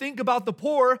time to think about the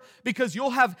poor because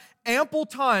you'll have ample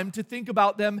time to think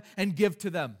about them and give to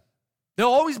them. They'll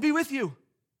always be with you.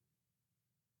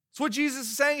 That's what Jesus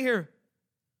is saying here.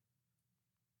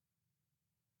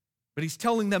 But he's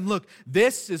telling them, look,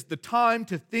 this is the time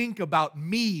to think about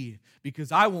me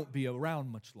because I won't be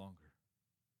around much longer.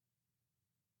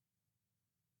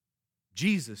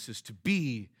 Jesus is to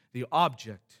be the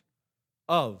object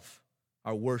of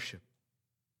our worship.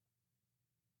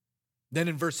 Then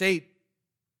in verse 8,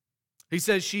 he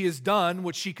says, she has done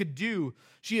what she could do.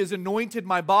 She has anointed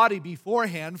my body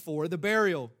beforehand for the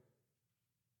burial.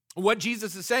 What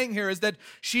Jesus is saying here is that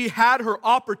she had her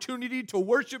opportunity to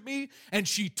worship me and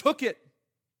she took it.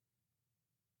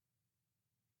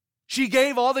 She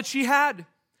gave all that she had.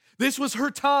 This was her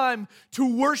time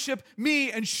to worship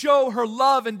me and show her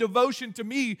love and devotion to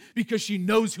me because she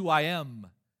knows who I am.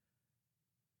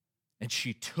 And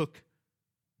she took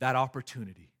that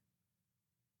opportunity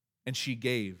and she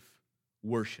gave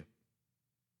worship.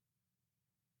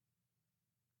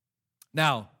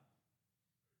 Now,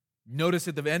 notice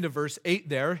at the end of verse 8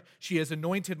 there, she has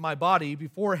anointed my body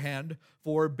beforehand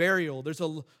for burial. There's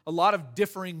a lot of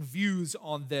differing views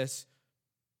on this.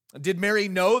 Did Mary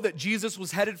know that Jesus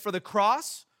was headed for the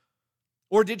cross?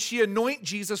 Or did she anoint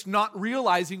Jesus not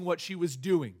realizing what she was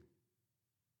doing?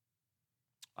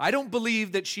 I don't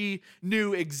believe that she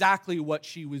knew exactly what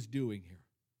she was doing here.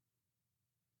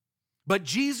 But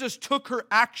Jesus took her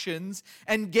actions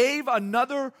and gave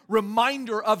another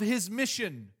reminder of his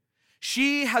mission.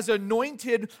 She has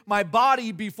anointed my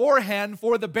body beforehand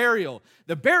for the burial.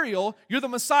 The burial, you're the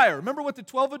Messiah. Remember what the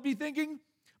 12 would be thinking?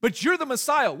 But you're the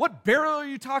Messiah. What burial are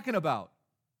you talking about?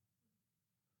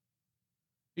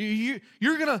 You're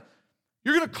gonna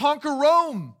conquer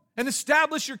Rome and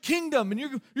establish your kingdom, and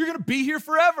you're gonna be here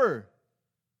forever.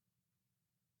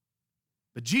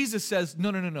 But Jesus says,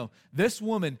 no. This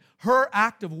woman, her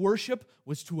act of worship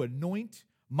was to anoint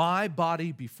my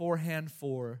body beforehand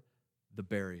for the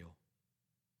burial.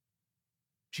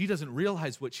 She doesn't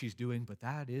realize what she's doing, but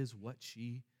that is what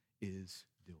she is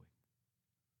doing.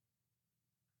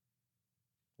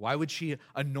 Why would she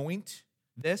anoint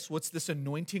this? What's this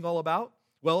anointing all about?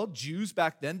 Well, Jews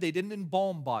back then, they didn't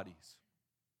embalm bodies.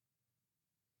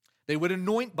 They would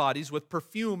anoint bodies with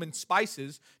perfume and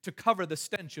spices to cover the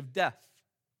stench of death.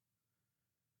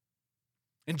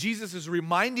 And Jesus is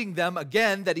reminding them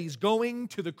again that he's going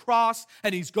to the cross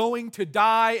and he's going to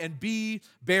die and be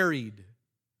buried.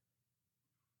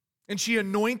 And she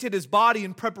anointed his body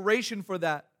in preparation for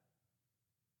that.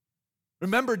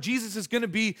 Remember, Jesus is going to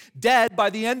be dead by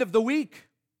the end of the week.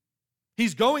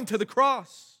 He's going to the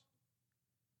cross.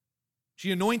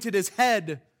 She anointed his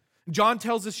head. John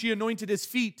tells us she anointed his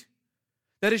feet.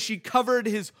 That is, she covered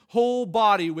his whole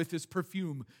body with his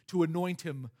perfume to anoint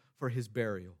him for his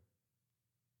burial.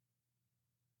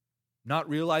 Not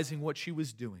realizing what she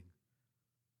was doing,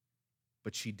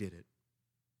 but she did it.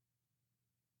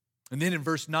 And then in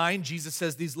verse 9, Jesus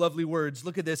says these lovely words.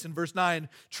 Look at this in verse 9.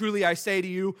 Truly I say to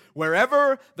you,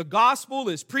 wherever the gospel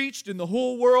is preached in the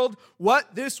whole world,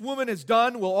 what this woman has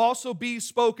done will also be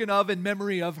spoken of in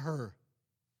memory of her.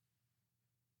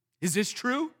 Is this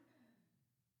true?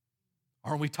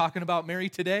 Aren't we talking about Mary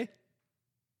today?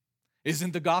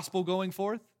 Isn't the gospel going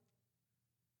forth?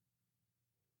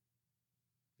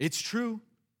 It's true.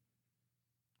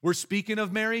 We're speaking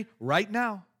of Mary right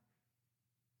now,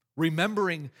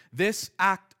 remembering this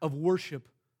act of worship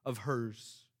of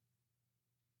hers.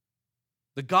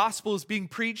 The gospel is being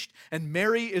preached, and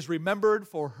Mary is remembered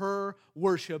for her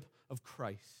worship of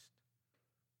Christ.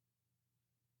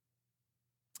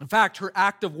 In fact, her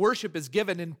act of worship is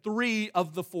given in 3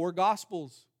 of the 4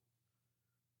 gospels.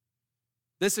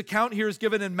 This account here is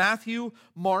given in Matthew,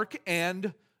 Mark,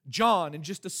 and John. And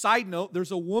just a side note,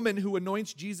 there's a woman who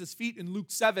anoints Jesus' feet in Luke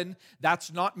 7.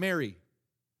 That's not Mary.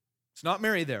 It's not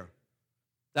Mary there.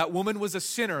 That woman was a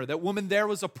sinner. That woman there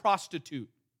was a prostitute.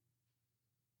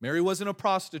 Mary wasn't a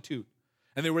prostitute.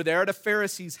 And they were there at a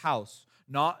Pharisee's house,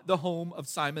 not the home of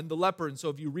Simon the leper. And so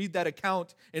if you read that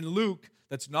account in Luke,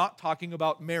 that's not talking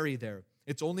about Mary there.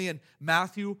 It's only in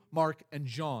Matthew, Mark, and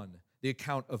John, the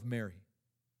account of Mary.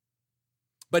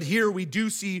 But here we do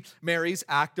see Mary's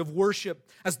act of worship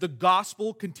as the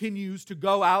gospel continues to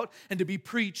go out and to be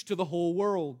preached to the whole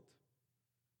world.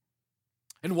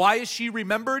 And why is she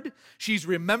remembered? She's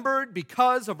remembered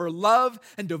because of her love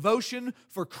and devotion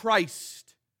for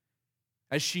Christ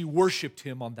as she worshiped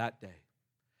him on that day,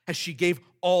 as she gave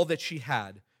all that she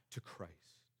had to Christ.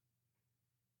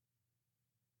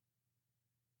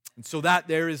 And so that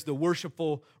there is the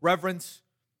worshipful reverence,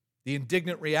 the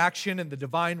indignant reaction, and the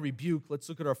divine rebuke. Let's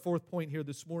look at our 4th point here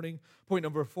this morning. Point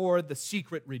number 4, the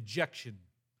secret rejection.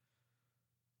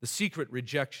 the secret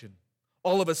rejection.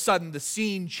 All of a sudden, the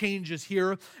scene changes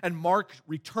here, and Mark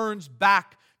returns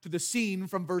back to the scene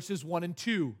from verses 1 and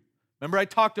 2. Remember, I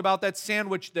talked about that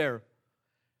sandwich there.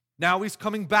 Now he's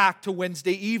coming back to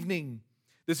Wednesday evening.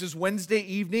 This is Wednesday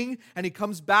evening, and he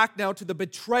comes back now to the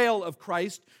betrayal of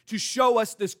Christ to show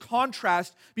us this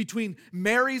contrast between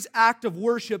Mary's act of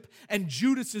worship and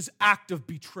Judas's act of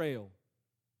betrayal.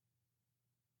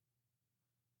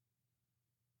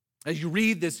 As you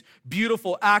read this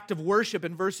beautiful act of worship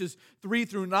in verses 3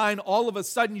 through 9, all of a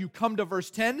sudden you come to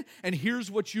verse 10, and here's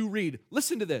what you read.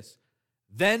 Listen to this.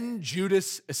 Then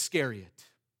Judas Iscariot.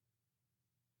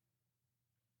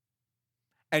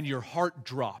 And your heart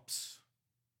drops.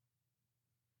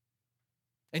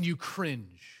 And you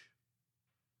cringe.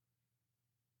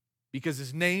 Because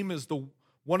his name is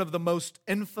one of the most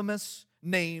infamous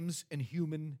names in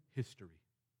human history.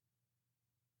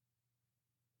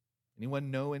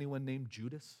 Anyone know anyone named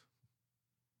Judas?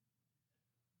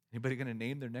 Anybody going to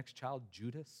name their next child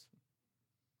Judas?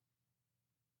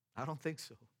 I don't think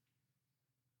so.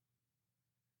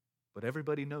 But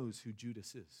everybody knows who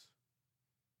Judas is.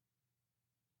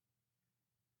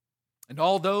 And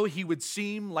although he would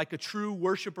seem like a true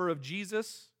worshiper of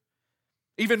Jesus,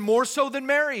 even more so than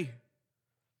Mary,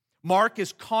 Mark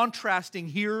is contrasting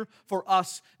here for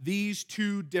us these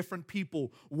two different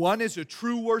people. One is a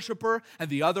true worshiper, and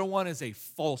the other one is a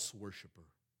false worshiper.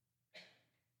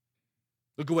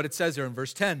 Look at what it says there in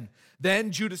verse 10.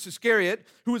 Then Judas Iscariot,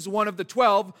 who was one of the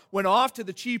 12, went off to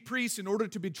the chief priests in order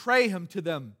to betray him to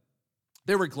them.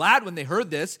 They were glad when they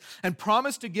heard this and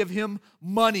promised to give him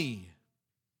money.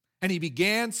 And he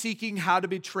began seeking how to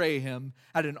betray him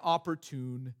at an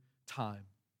opportune time.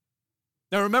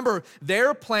 Now remember,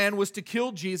 their plan was to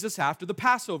kill Jesus after the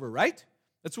Passover, right?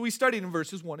 That's what we studied in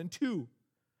verses 1 and 2.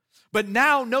 But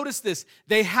now, notice this,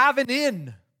 they have an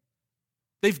in.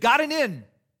 They've got an in.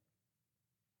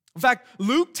 In fact,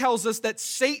 Luke tells us that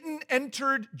Satan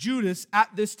entered Judas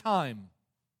at this time.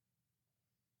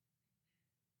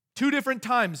 2 different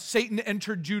times Satan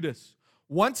entered Judas.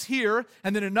 Once here,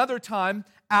 and then another time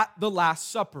at the Last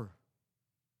Supper,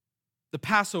 the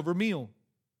Passover meal.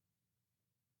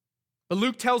 But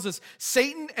Luke tells us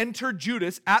Satan entered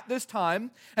Judas at this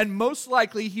time, and most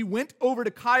likely he went over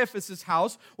to Caiaphas'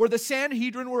 house where the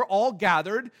Sanhedrin were all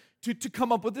gathered to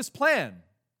come up with this plan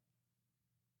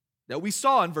that we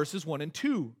saw in verses 1 and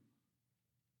 2.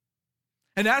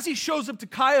 And as he shows up to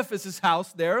Caiaphas'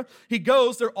 house there, he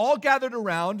goes, they're all gathered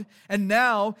around, and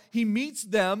now he meets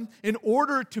them in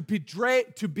order to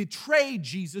betray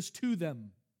Jesus to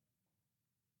them.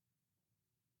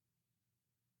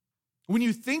 When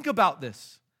you think about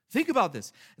this.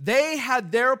 They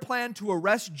had their plan to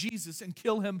arrest Jesus and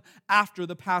kill him after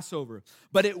the Passover.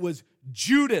 But it was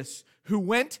Judas who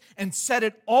went and set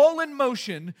it all in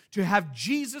motion to have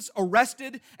Jesus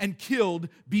arrested and killed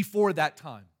before that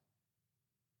time.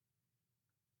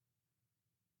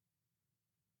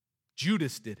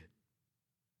 Judas did it.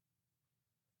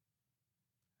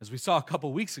 As we saw a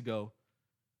couple weeks ago,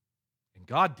 and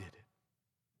God did it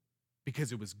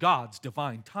because it was God's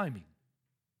divine timing.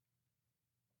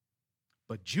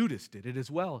 But Judas did it as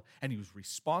well, and he was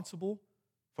responsible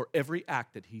for every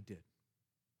act that he did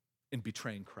in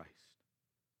betraying Christ.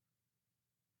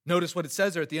 Notice what it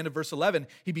says there at the end of verse 11.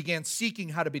 He began seeking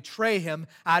how to betray him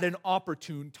at an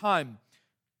opportune time.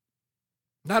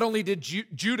 Not only did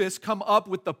Judas come up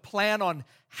with the plan on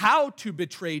how to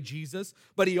betray Jesus,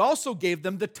 but he also gave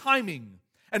them the timing,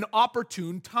 an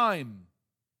opportune time.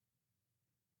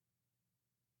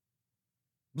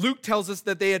 Luke tells us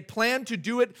that they had planned to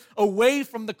do it away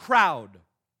from the crowd.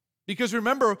 Because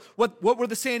remember, what were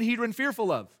the Sanhedrin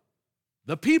fearful of?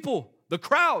 The people, the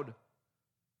crowd.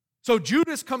 So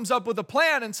Judas comes up with a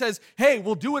plan and says, hey,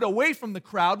 we'll do it away from the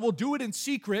crowd. We'll do it in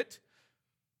secret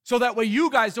so that way you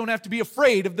guys don't have to be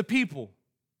afraid of the people.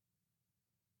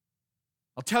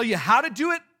 I'll tell you how to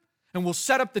do it, and we'll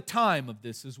set up the time of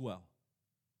this as well.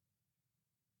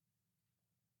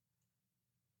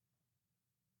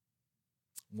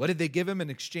 What did they give him in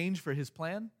exchange for his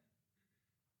plan?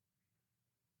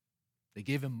 They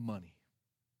gave him money.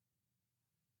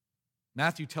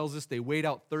 Matthew tells us they weighed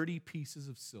out 30 pieces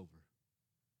of silver.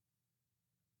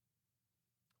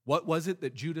 What was it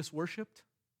that Judas worshiped?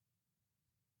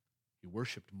 He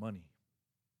worshiped money.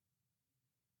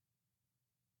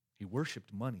 He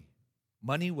worshiped money.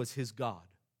 Money was his god.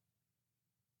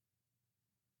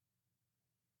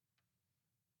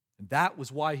 And that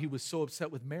was why he was so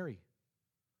upset with Mary.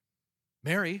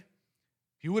 Mary,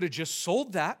 if you would have just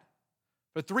sold that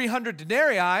for 300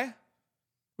 denarii,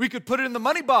 we could put it in the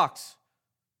money box,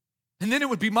 and then it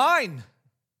would be mine.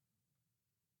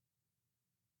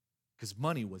 because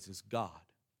money was his God.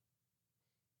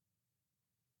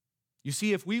 You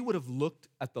see, if we would have looked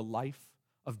at the life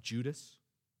of Judas,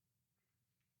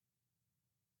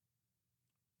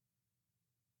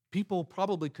 people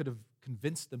probably could have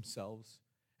convinced themselves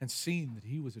and seen that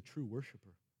he was a true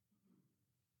worshiper.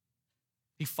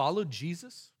 He followed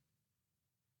Jesus.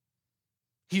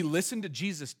 He listened to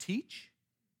Jesus teach.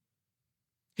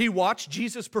 He watched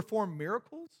Jesus perform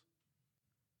miracles.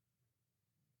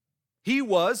 He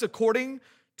was, according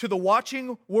to the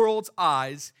watching world's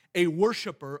eyes, a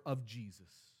worshiper of Jesus.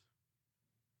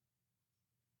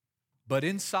 But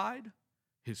inside,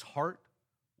 his heart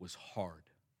was hard.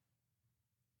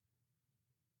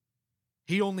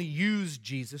 He only used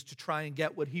Jesus to try and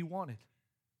get what he wanted.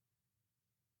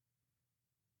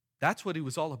 That's what he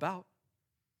was all about.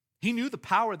 He knew the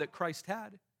power that Christ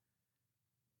had.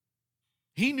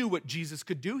 He knew what Jesus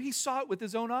could do. He saw it with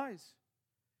his own eyes.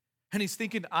 And he's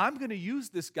thinking, I'm going to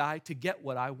use this guy to get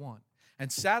what I want. And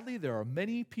sadly, there are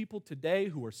many people today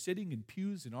who are sitting in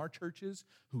pews in our churches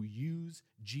who use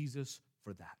Jesus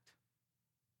for that.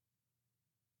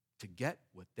 To get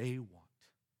what they want.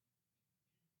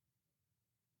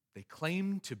 They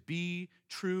claim to be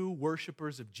true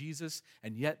worshipers of Jesus,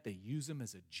 and yet they use him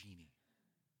as a genie.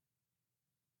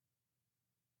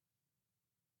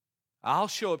 I'll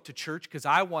show up to church because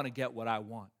I want to get what I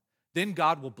want. Then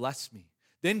God will bless me.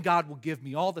 Then God will give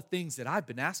me all the things that I've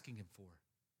been asking him for.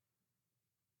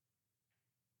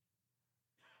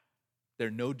 They're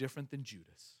no different than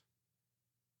Judas.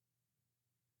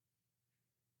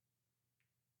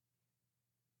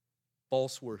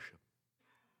 False worship.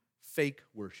 Fake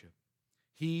worship.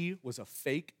 He was a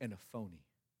fake and a phony.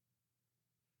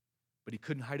 But he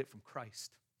couldn't hide it from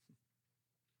Christ.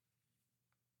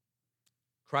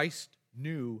 Christ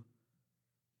knew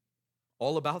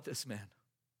all about this man.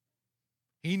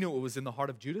 He knew what was in the heart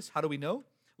of Judas. How do we know?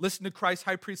 Listen to Christ's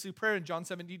high priestly prayer in John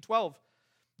 17:12.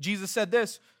 Jesus said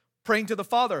this, praying to the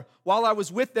Father, while I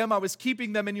was with them, I was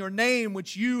keeping them in your name,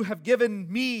 which you have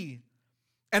given me.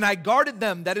 And I guarded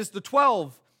them, that is the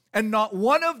 12, and not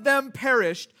one of them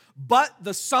perished, but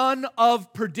the son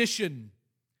of perdition,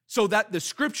 so that the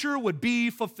scripture would be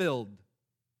fulfilled.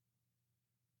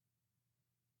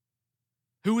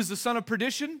 Who was the son of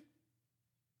perdition?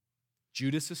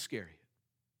 Judas Iscariot.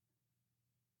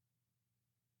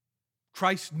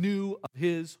 Christ knew of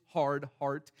his hard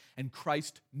heart, and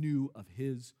Christ knew of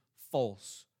his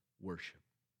false worship.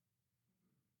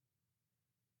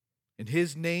 And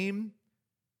his name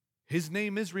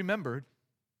is remembered,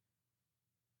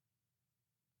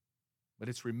 but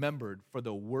it's remembered for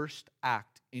the worst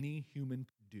act any human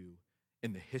could do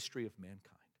in the history of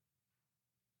mankind.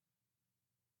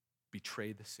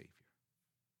 Betray the Savior.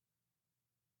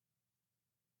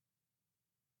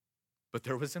 But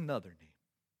there was another name.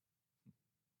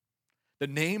 The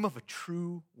name of a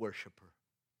true worshiper,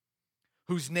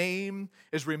 whose name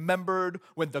is remembered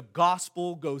when the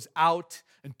gospel goes out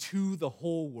into the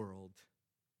whole world.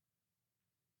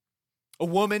 A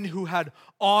woman who had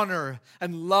honor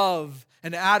and love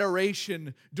and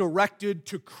adoration directed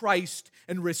to Christ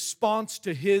in response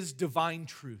to his divine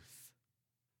truth.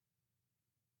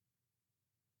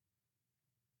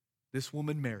 This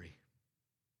woman, Mary,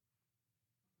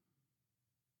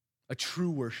 a true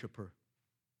worshiper,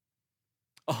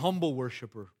 a humble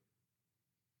worshiper,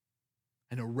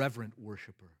 and a reverent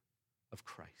worshiper of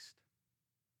Christ.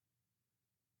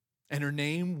 And her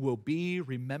name will be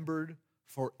remembered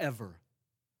forever,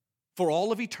 for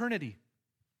all of eternity.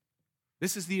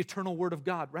 This is the eternal word of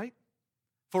God, right?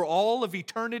 For all of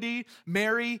eternity,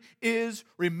 Mary is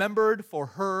remembered for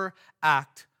her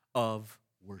act of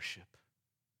worship.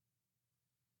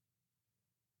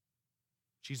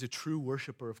 She's a true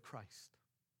worshiper of Christ.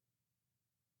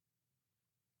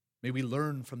 May we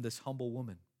learn from this humble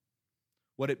woman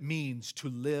what it means to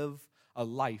live a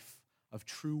life of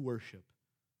true worship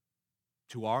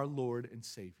to our Lord and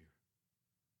Savior,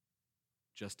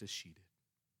 just as she did.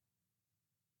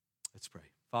 Let's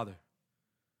pray. Father,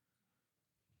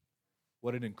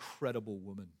 what an incredible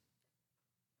woman.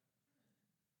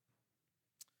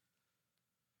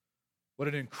 What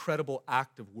an incredible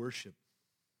act of worship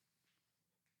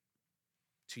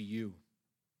to you.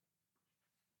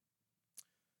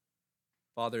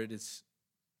 Father, it is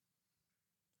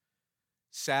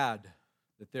sad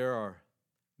that there are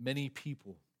many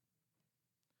people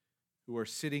who are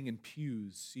sitting in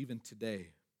pews even today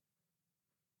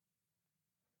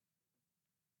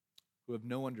who have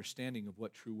no understanding of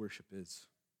what true worship is.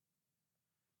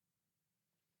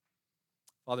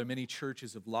 Father, many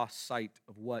churches have lost sight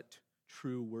of what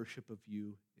true worship of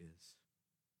you is.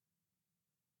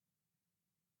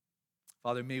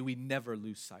 Father, may we never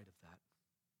lose sight of that.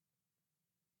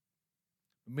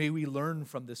 May we learn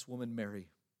from this woman, Mary,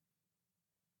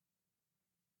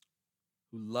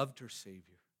 who loved her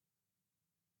Savior,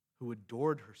 who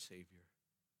adored her Savior,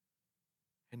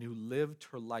 and who lived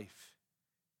her life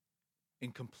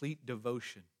in complete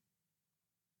devotion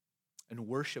and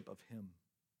worship of Him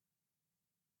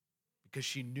because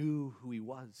she knew who He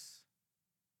was.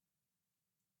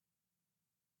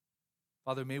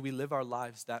 Father, may we live our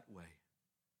lives that way.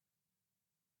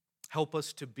 Help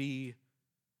us to be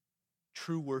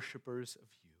true worshipers of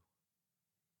You.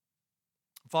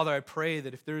 Father, I pray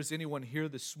that if there is anyone here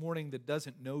this morning that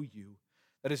doesn't know You,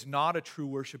 that is not a true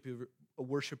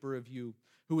worshiper of You,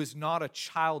 who is not a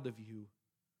child of You,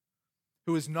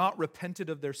 who has not repented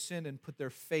of their sin and put their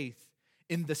faith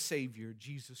in the Savior,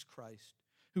 Jesus Christ,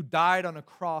 who died on a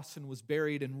cross and was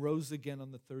buried and rose again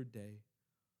on the third day.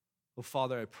 Oh,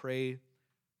 Father, I pray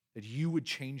that You would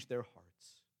change their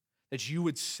hearts, that You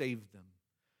would save them,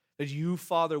 that You,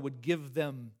 Father, would give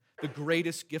them the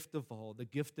greatest gift of all, the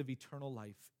gift of eternal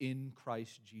life in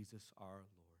Christ Jesus our Lord.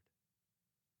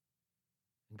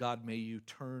 And God, may You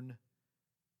turn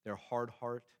their hard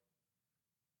heart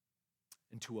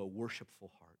into a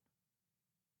worshipful heart,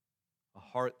 a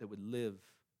heart that would live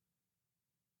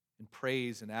in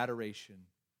praise and adoration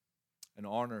and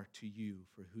honor to You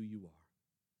for who You are.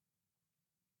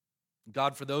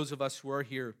 God, for those of us who are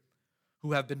here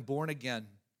who have been born again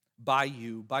by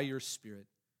You, by Your Spirit,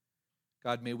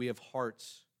 God, may we have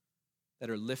hearts that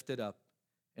are lifted up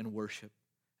in worship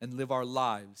and live our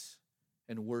lives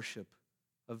in worship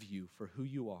of You for who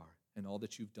You are and all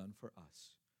that You've done for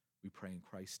us. We pray in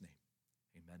Christ's name.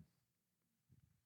 Amen.